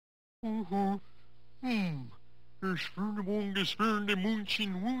Uh-huh. Hmm. Erspurnabonga spurnde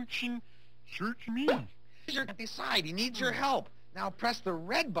munchin wunchin. Search me. User can't decide. He needs your help. Now press the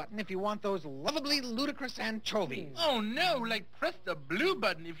red button if you want those lovably ludicrous anchovies. Oh no, like press the blue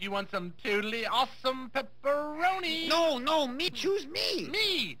button if you want some totally awesome pepperoni. No, me. Choose me.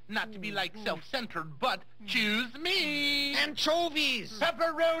 Me! Not to be like self-centered, but choose me! Anchovies.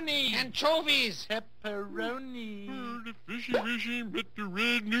 Pepperoni! Anchovies. Pepperoni. The fishy met the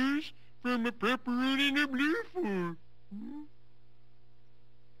red news from a pepperoni and a blue for.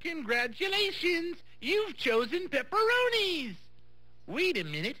 Congratulations! You've chosen pepperonis! Wait a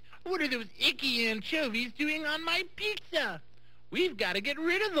minute. What are those icky anchovies doing on my pizza? We've got to get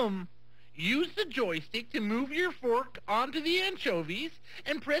rid of them. Use the joystick to move your fork onto the anchovies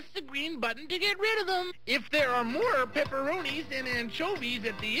and press the green button to get rid of them. If there are more pepperonis and anchovies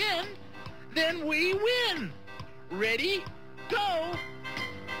at the end, then we win. Ready? Go!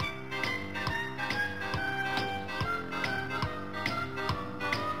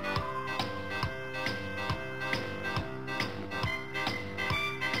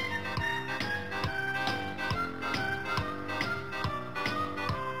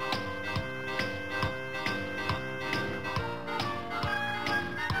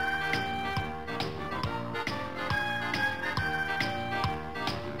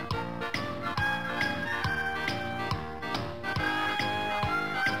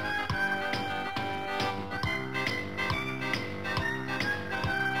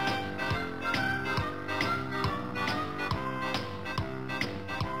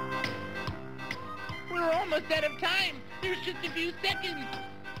 Almost out of time. There's just a few seconds.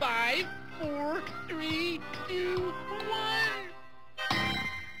 5, 4, 3, 2,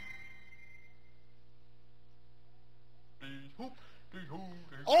 1.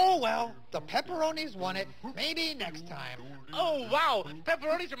 Oh, well, the pepperonis won it. Maybe next time. Oh, wow.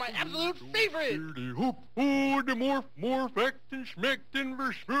 Pepperonis are my absolute favorite. Oh, the morph, actin, schmeckten,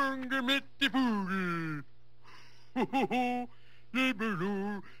 versprungen mit die Vogel.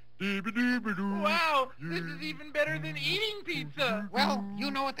 Wow, this is even better than eating pizza. Well, you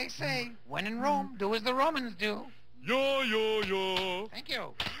know what they say. When in Rome, do as the Romans do. Yeah. Thank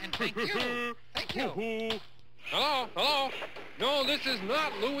you. And thank you. Thank you. Hello? No, this is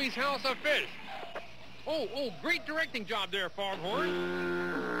not Louis' House of Fish. Oh, great directing job there, Foghorn.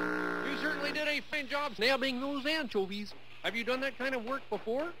 You certainly did a fine job nabbing those anchovies. Have you done that kind of work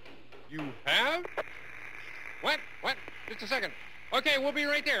before? You have? What? Just a second. Okay, we'll be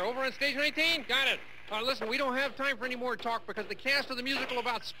right there. Over on stage 19? Got it. Listen, we don't have time for any more talk because the cast of the musical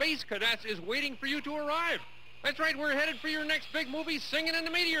about space cadets is waiting for you to arrive. That's right, we're headed for your next big movie, Singing in the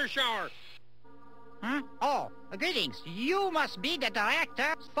Meteor Shower. Huh? Oh, greetings. You must be the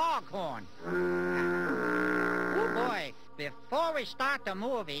director, Foghorn. Oh, boy. Before we start the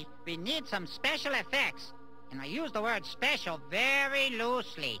movie, we need some special effects. And I use the word special very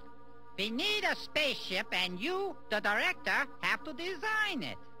loosely. We need a spaceship, and you, the director, have to design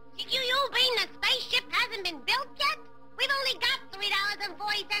it. You mean the spaceship hasn't been built yet? We've only got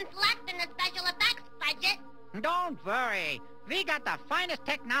 $3.40 left in the special effects budget. Don't worry. We got the finest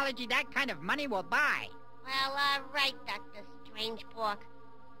technology that kind of money will buy. Well, all right, Dr. Strangepork.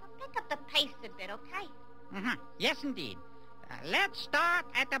 But pick up the pace a bit, okay? Yes, indeed. Let's start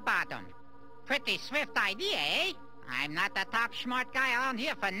at the bottom. Pretty swift idea, eh? I'm not the top smart guy around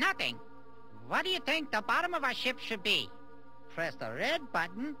here for nothing. What do you think the bottom of our ship should be? Press the red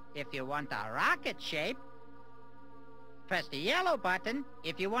button if you want a rocket shape. Press the yellow button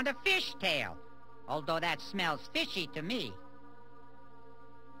if you want a fish tail, although that smells fishy to me.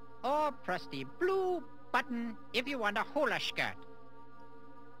 Or press the blue button if you want a hula skirt.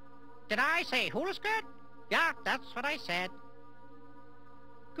 Did I say hula skirt? Yeah, that's what I said.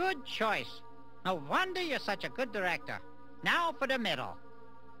 Good choice. No wonder you're such a good director. Now for the middle.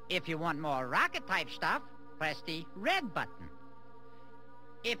 If you want more rocket-type stuff, press the red button.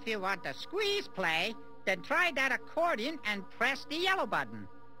 If you want a squeeze play, then try that accordion and press the yellow button.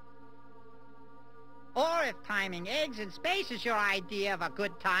 Or if timing eggs in space is your idea of a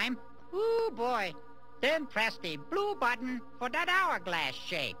good time, ooh boy, then press the blue button for that hourglass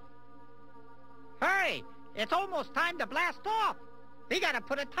shape. Hurry! It's almost time to blast off! We gotta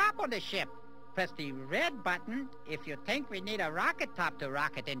put a top on the ship. Press the red button if you think we need a rocket top to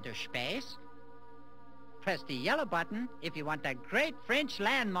rocket into space. Press the yellow button if you want a great French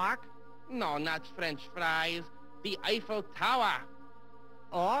landmark. No, not French fries. The Eiffel Tower.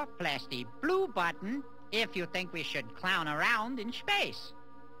 Or press the blue button if you think we should clown around in space.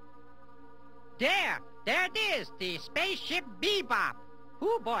 There it is, the spaceship Bebop.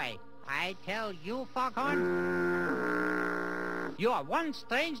 Hoo boy, I tell you, Foghorn, You're one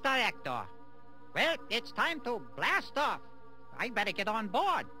strange director. Well, it's time to blast off. I better get on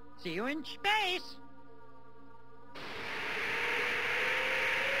board. See you in space.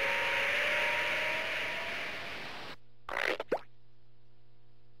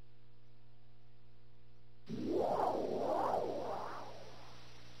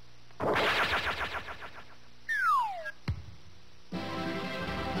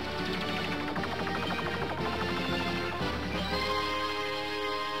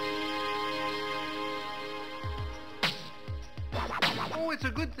 Oh, it's a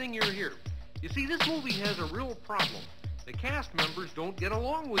good thing you're here. You see, this movie has a real problem. The cast members don't get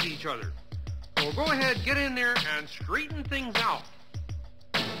along with each other. So go ahead, get in there and straighten things out.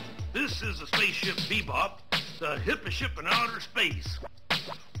 This is the spaceship Bebop, the hippest ship in outer space.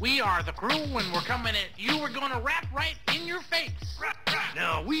 We are the crew, and we're coming at you. We're gonna rap right in your face. Rap, rap.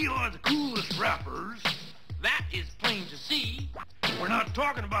 Now, we are the coolest rappers. That is plain to see. We're not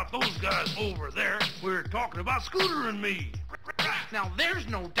talking about those guys over there. We're talking about Scooter and me. Now, there's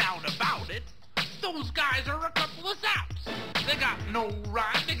no doubt about it. Those guys are a couple of saps. They got no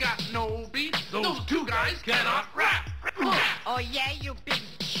rhyme, they got no beat. Those two guys cannot rap. Oh, yeah, you big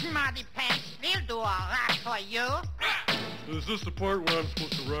smarty pants. We'll do a rap for you. Is this the part where I'm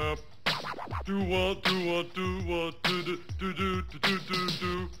supposed to rap? Do what, do.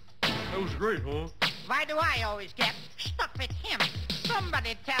 That was great, huh? Why do I always get stuck with him?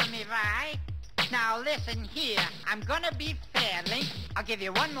 Somebody tell me why. Now listen here, I'm gonna be fair, Link. I'll give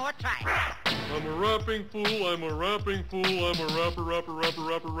you one more try. I'm a rapping fool, I'm a rapping fool, I'm a rapper,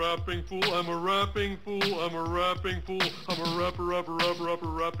 rapping fool, I'm a rapping fool, I'm a rapping fool, I'm a rapper,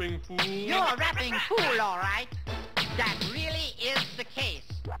 rapping fool. You're a rapping fool, all right. That really is the case.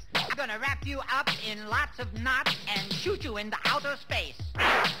 I'm gonna wrap you up in lots of knots and shoot you into outer space.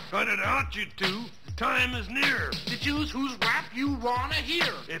 Cut it out, you two. The time is near. To choose whose rap you wanna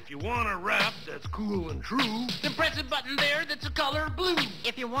hear. If you want a rap that's cool and true, Then press a button there that's a color blue.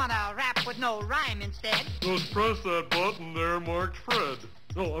 If you wanna rap with no rhyme instead, just press that button there marked Fred.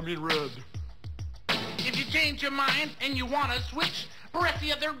 No, I mean red. If you change your mind and you wanna switch, press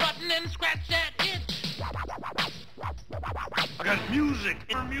the other button and scratch that itch. I got music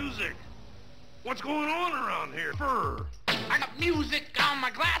for music. What's going on around here? Fur. I got music on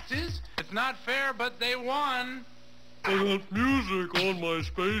my glasses. It's not fair, but they won. I got music on my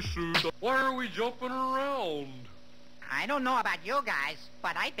spacesuit. Why are we jumping around? I don't know about you guys,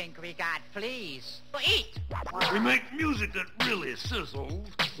 but I think we got fleas. Eat! We make music that really sizzles.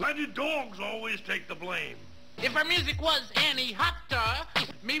 Why do dogs always take the blame? If our music was any hotter,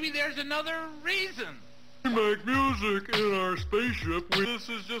 maybe there's another reason. We make music in our spaceship. This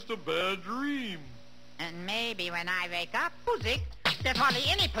is just a bad dream. And maybe when I wake up, music, there's hardly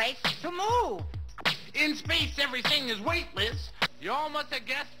any place to move. In space, everything is weightless. You all must have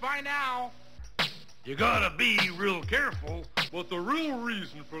guessed by now. You gotta be real careful. But the real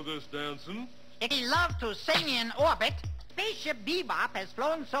reason for this dancing... If he loved to sing in orbit, Spaceship Bebop has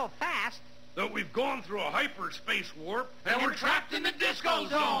flown so fast that we've gone through a hyperspace warp... And we're trapped in the disco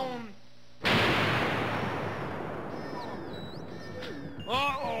zone.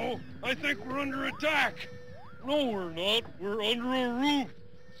 Uh-oh, I think we're under attack. No, we're not. We're under a roof.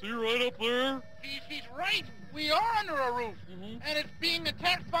 See right up there? He's right. We are under a roof. And it's being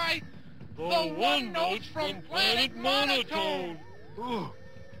attacked by The one notes from Planet Monotone. Ooh.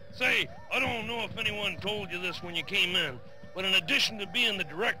 Say, I don't know if anyone told you this when you came in, but in addition to being the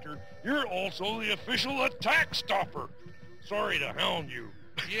director, you're also the official attack stopper. Sorry to hound you.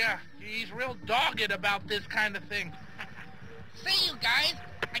 Yeah, he's real dogged about this kind of thing. Say, you guys,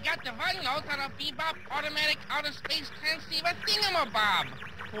 I got the one note on a Bebop automatic outer space transceiver thingamabob.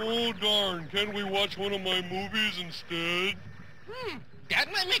 Oh, darn. Can we watch one of my movies instead? That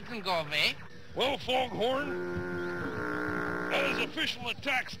might make them go away. Well, Foghorn, as official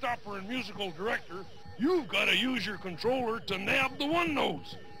attack stopper and musical director, you've got to use your controller to nab the one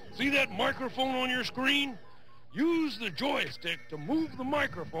notes. See that microphone on your screen? Use the joystick to move the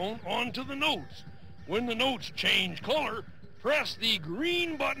microphone onto the notes. When the notes change color, press the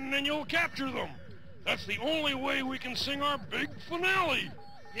green button and you'll capture them. That's the only way we can sing our big finale.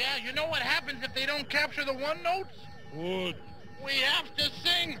 Yeah, you know what happens if they don't capture the one notes? What? We have to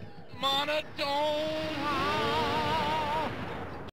sing monotone.